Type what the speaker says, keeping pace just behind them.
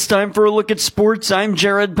time for a look at sports. I'm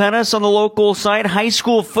Jared Pettis. On the local side, high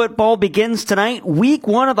school football begins tonight, week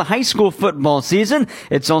 1 of the high school football season.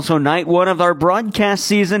 It's also night 1 of our broadcast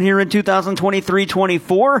season here in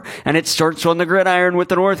 2023-24, and it starts on the gridiron with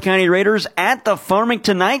the North County Raiders at the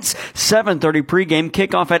Farmington Knights. 7:30 pregame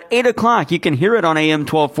kickoff at 8 o'clock. You can hear it on AM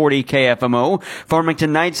 1240 KFMO.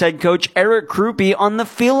 Farmington Knights head coach Eric Krupe on the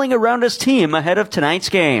feeling around his team ahead of tonight's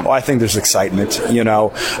game. Well, I think there's excitement.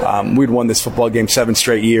 We'd won this football game 7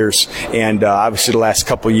 straight years, and obviously the last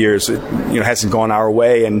couple of years, it hasn't gone our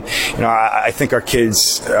way. And I think our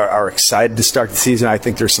kids are excited to start the season. I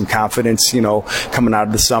think there's some confidence, coming out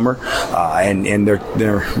of the summer, and they're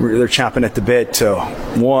chomping at the bit to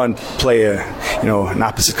one, play an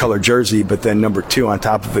opposite color jersey, but then number 2 on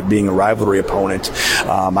top of it being a rivalry opponent.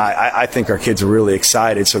 I think our kids are really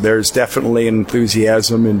excited. So there's definitely an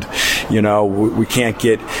enthusiasm, and we can't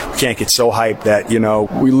get so hyped that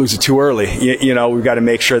we lose it too early. We've got to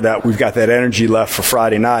make sure that we've got that energy left for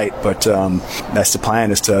Friday night. But that's the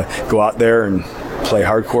plan, is to go out there and play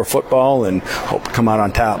hardcore football and hope to come out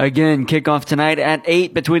on top. Again, kickoff tonight at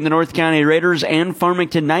 8 between the North County Raiders and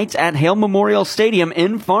Farmington Knights at Hale Memorial Stadium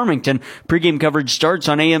in Farmington. Pregame coverage starts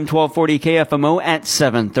on AM 1240 KFMO at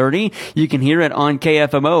 7:30. You can hear it on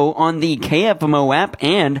KFMO, on the KFMO app,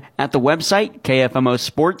 and at the website,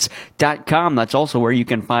 KFMOsports.com. That's also where you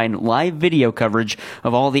can find live video coverage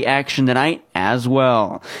of all the action tonight as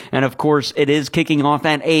well. And of course, it is kicking off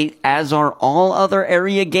at 8, as are all other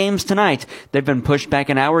area games tonight. They've been pushed back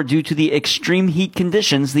an hour due to the extreme heat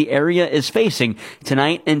conditions the area is facing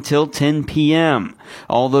tonight until 10 p.m.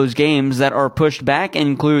 All those games that are pushed back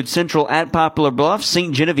include Central at Poplar Bluff,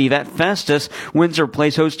 St. Genevieve at Festus, Windsor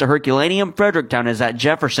plays host to Herculaneum, Fredericktown is at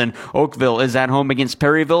Jefferson, Oakville is at home against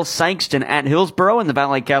Perryville, Sykeston at Hillsboro, and the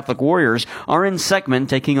Valley Catholic Warriors are in Seckman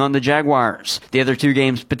taking on the Jaguars. The other 2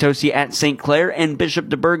 games, Potosi at St. Clair and Bishop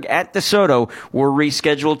DeBerg at DeSoto, were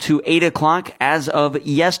rescheduled to 8 o'clock as of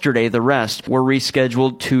yesterday. The rest were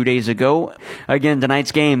rescheduled 2 days ago. Again,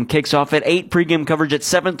 tonight's game kicks off at 8. Pregame coverage at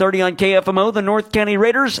 7:30 on KFMO. The North County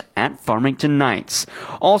Raiders at Farmington Knights.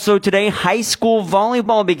 Also today, high school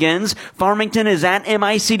volleyball begins. Farmington is at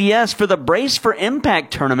MICDS for the Brace for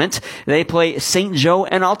Impact tournament. They play St. Joe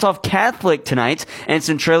and Althoff Catholic tonight, and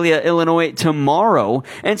Centralia, Illinois tomorrow.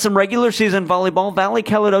 And some regular season volleyball, Valley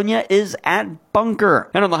Caledonia is at Bunker.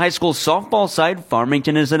 And on the high school softball side,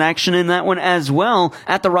 Farmington is in action in that one as well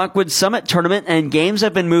at the Rockwood Summit tournament, and games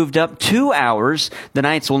have been moved up 2 hours. The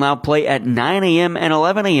Knights will now play at 9 a.m. and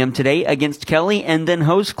 11 a.m. today against Kelly and then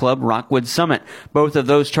host club Rockwood Summit. Both of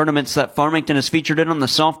those tournaments that Farmington is featured in on the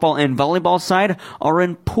softball and volleyball side are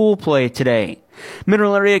in pool play today.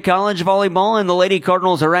 Mineral Area College volleyball and the Lady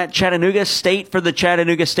Cardinals are at Chattanooga State for the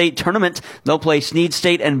Chattanooga State tournament. They'll play Snead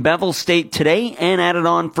State and Bevel State today and add it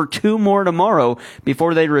on for 2 more tomorrow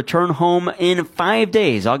before they return home in 5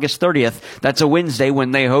 days, August 30th. That's a Wednesday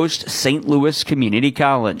when they host St. Louis Community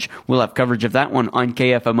College. We'll have coverage of that one on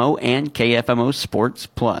KFMO and KFMO Sports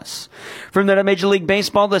Plus. From that, Major League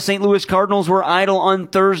Baseball, the St. Louis Cardinals were idle on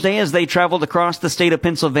Thursday as they traveled across the state of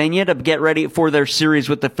Pennsylvania to get ready for their series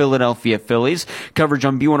with the Philadelphia Phillies. Coverage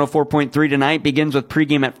on B104.3 tonight begins with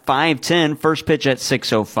pregame at 5:10, first pitch at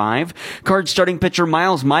 6:05. Cards starting pitcher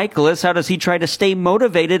Miles Michaelis, how does he try to stay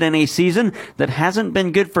motivated in a season that hasn't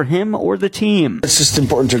been good for him or the team? It's just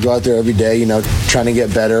important to go out there every day, trying to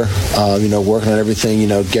get better, working on everything,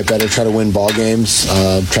 get better, try to win ball games,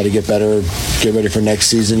 try to get better, get ready for next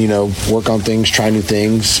season, work on things, try new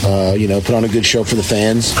things, put on a good show for the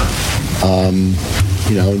fans,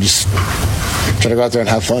 just try to go out there and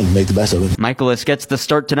have fun, make the best of it. Michaelis gets the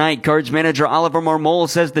start tonight. Cards manager Oliver Marmol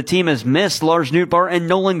says the team has missed Lars Nootbaar and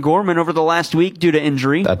Nolan Gorman over the last week due to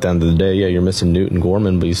injury. At the end of the day, you're missing Newt and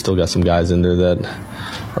Gorman, but you still got some guys in there that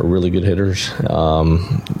are really good hitters at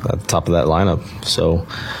the top of that lineup. So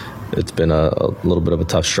it's been a little bit of a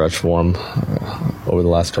tough stretch for them over the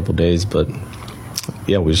last couple of days, but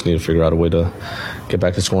yeah, we just need to figure out a way to get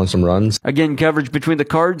back to scoring some runs. Again, coverage between the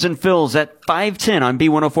Cards and Phils at 5:10 on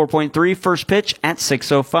B104.3, first pitch at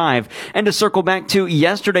 6:05. And to circle back to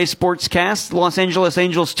yesterday's sportscast, Los Angeles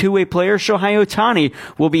Angels two-way player Shohei Ohtani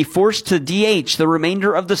will be forced to DH the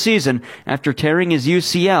remainder of the season after tearing his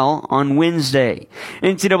UCL on Wednesday.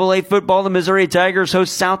 NCAA football, the Missouri Tigers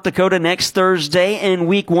host South Dakota next Thursday in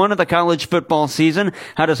week 1 of the college football season.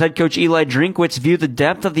 How does head coach Eli Drinkwitz view the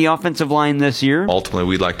depth of the offensive line this year? Ultimately,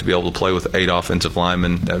 we'd like to be able to play with 8 offensive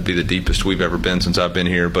linemen. That would be the deepest we've ever been since I've been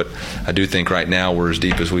here, but I do think right now we're as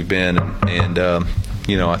deep as we've been, and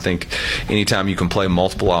I think anytime you can play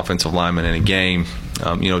multiple offensive linemen in a game,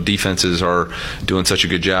 Defenses are doing such a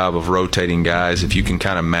good job of rotating guys. If you can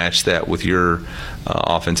kind of match that with your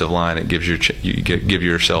offensive line, it gives give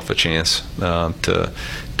yourself a chance to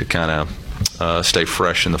kind of stay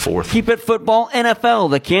fresh in the fourth. Keep it football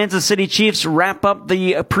NFL. The Kansas City Chiefs wrap up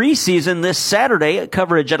the preseason this Saturday.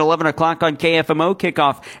 Coverage at 11 o'clock on KFMO.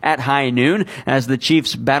 Kickoff at high noon as the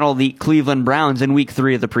Chiefs battle the Cleveland Browns in week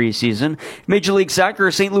 3 of the preseason. Major League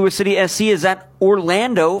Soccer, St. Louis City SC is at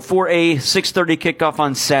Orlando for a 6:30 kickoff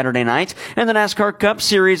on Saturday night. And the NASCAR Cup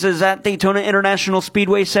Series is at Daytona International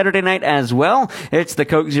Speedway Saturday night as well. It's the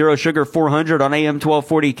Coke Zero Sugar 400 on AM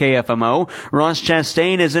 1240 KFMO. Ross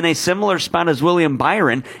Chastain is in a similar spot as William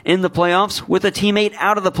Byron in the playoffs with a teammate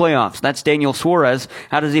out of the playoffs. That's Daniel Suarez.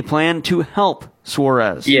 How does he plan to help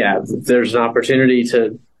Suarez? Yeah, if there's an opportunity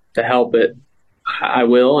to help it, I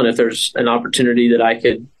will. And if there's an opportunity that I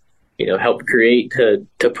could help create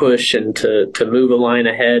to push and to move a line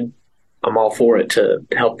ahead, I'm all for it to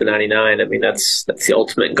help the 99. I mean, that's the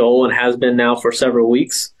ultimate goal and has been now for several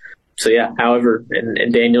weeks. So yeah, however,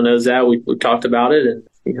 and Daniel knows that we've talked about it, and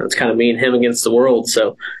it's kind of me and him against the world.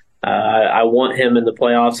 So I want him in the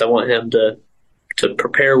playoffs. I want him to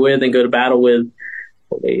prepare with and go to battle with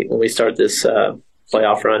when we start this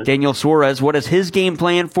playoff run. Daniel Suarez, what is his game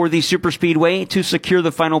plan for the Superspeedway to secure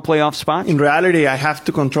the final playoff spot? In reality, I have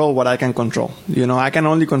to control what I can control. I can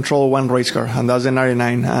only control one race car, and that's the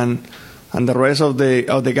 99. And the rest of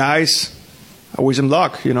the guys, I wish them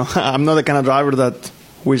luck. I'm not the kind of driver that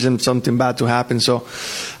wish them something bad to happen. So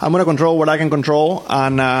I'm going to control what I can control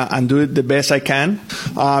and do it the best I can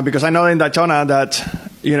because I know in Daytona that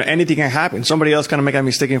anything can happen. Somebody else can make a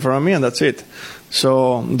mistake in front of me, and that's it.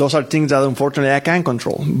 So those are things that unfortunately I can't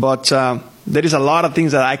control. But there is a lot of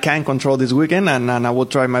things that I can control this weekend, and I will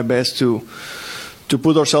try my best to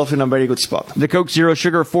put ourselves in a very good spot. The Coke Zero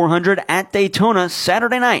Sugar 400 at Daytona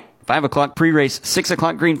Saturday night, 5 o'clock pre-race, 6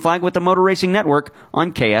 o'clock green flag with the Motor Racing Network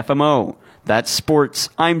on KFMO. That's sports.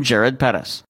 I'm Jared Pettis.